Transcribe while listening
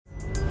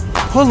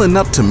Pulling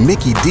up to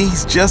Mickey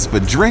D's just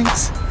for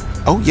drinks?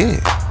 Oh yeah,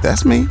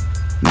 that's me.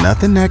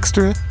 Nothing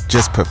extra,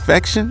 just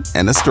perfection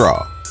and a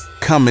straw.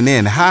 Coming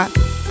in hot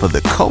for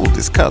the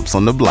coldest cups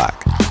on the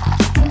block.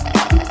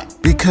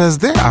 Because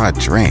there are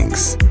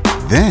drinks.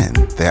 Then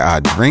there are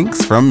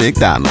drinks from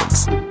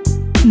McDonald's.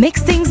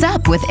 Mix things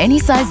up with any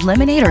size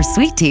lemonade or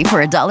sweet tea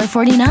for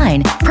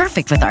 $1.49.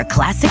 Perfect with our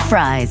classic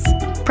fries.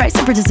 Price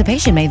and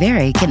participation may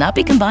vary. Cannot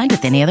be combined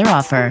with any other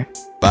offer.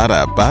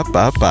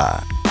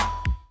 Ba-da-ba-ba-ba.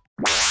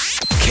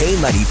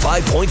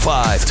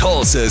 K95.5,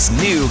 Tulsa's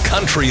new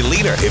country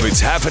leader. If it's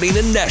happening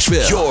in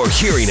Nashville, you're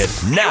hearing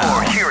it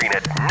now.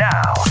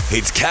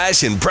 It's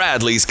Cash and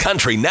Bradley's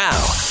Country Now.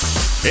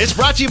 It's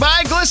brought to you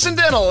by Glisten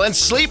Dental and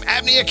Sleep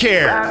Apnea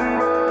Care.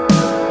 All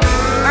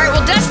right,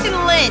 well,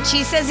 Dustin Lynch,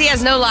 he says he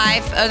has no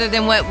life other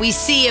than what we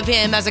see of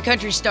him as a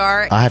country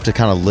star. I have to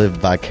kind of live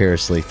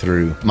vicariously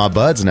through my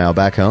buds now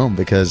back home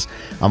because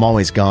I'm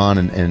always gone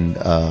and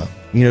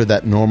you know,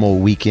 that normal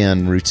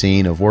weekend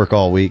routine of work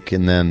all week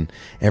and then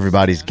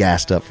everybody's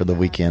gassed up for the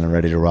weekend and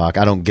ready to rock.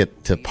 I don't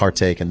get to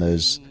partake in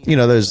those, you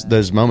know,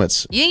 those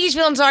moments. You think he's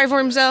feeling sorry for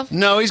himself?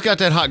 No, he's got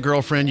that hot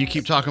girlfriend you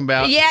keep talking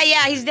about. Yeah,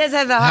 he does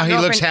have the hot How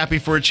girlfriend. he looks happy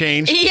for a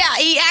change. Yeah,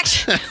 he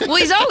actually, well,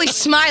 he's always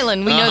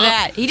smiling. We know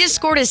that. He just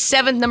scored his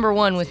 7th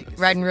 #1 with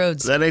Riding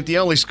Roads. That ain't the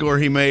only score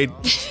he made.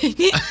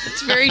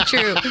 It's very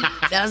true.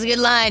 That was a good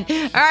line.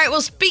 All right,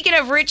 well, speaking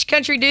of rich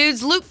country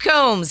dudes, Luke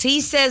Combs,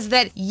 he says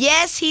that,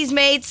 yes, he's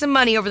made some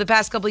money over the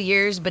past couple of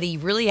years, but he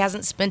really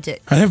hasn't spent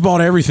it. I've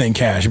bought everything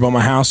cash. I bought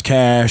my house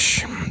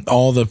cash,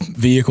 all the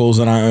vehicles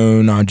that I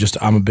own.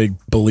 I'm a big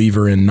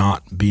believer in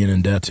not being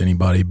in debt to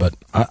anybody. But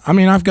I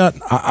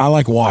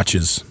like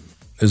watches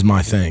is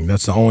my thing.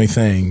 That's the only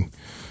thing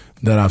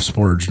that I've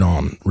splurged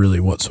on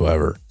really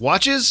whatsoever.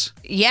 Watches?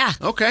 Yeah.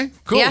 Okay,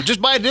 cool. Yeah.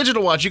 Just buy a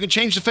digital watch. You can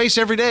change the face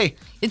every day.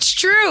 It's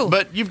true.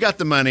 But you've got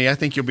the money. I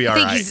think you'll be all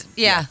right.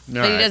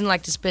 But he doesn't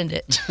like to spend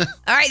it. All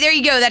right, there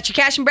you go. That's your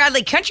Cash and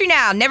Bradley Country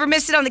Now. Never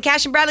miss it on the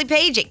Cash and Bradley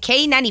page at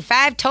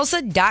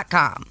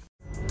K95Tulsa.com.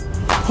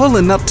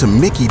 Pulling up to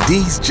Mickey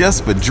D's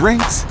just for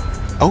drinks?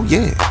 Oh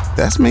yeah,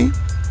 that's me.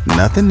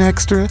 Nothing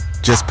extra,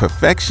 just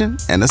perfection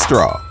and a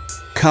straw.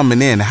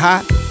 Coming in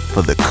hot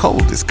for the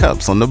coldest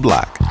cups on the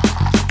block.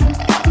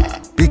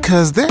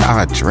 Because there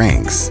are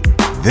drinks.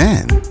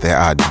 Then there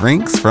are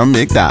drinks from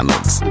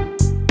McDonald's.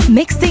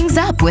 Mix things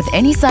up with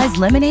any size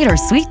lemonade or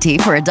sweet tea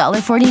for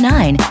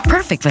 $1.49.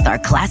 Perfect with our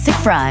classic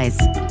fries.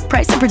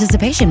 Price and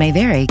participation may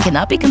vary.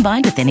 Cannot be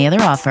combined with any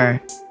other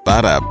offer.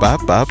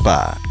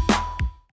 Ba-da-ba-ba-ba.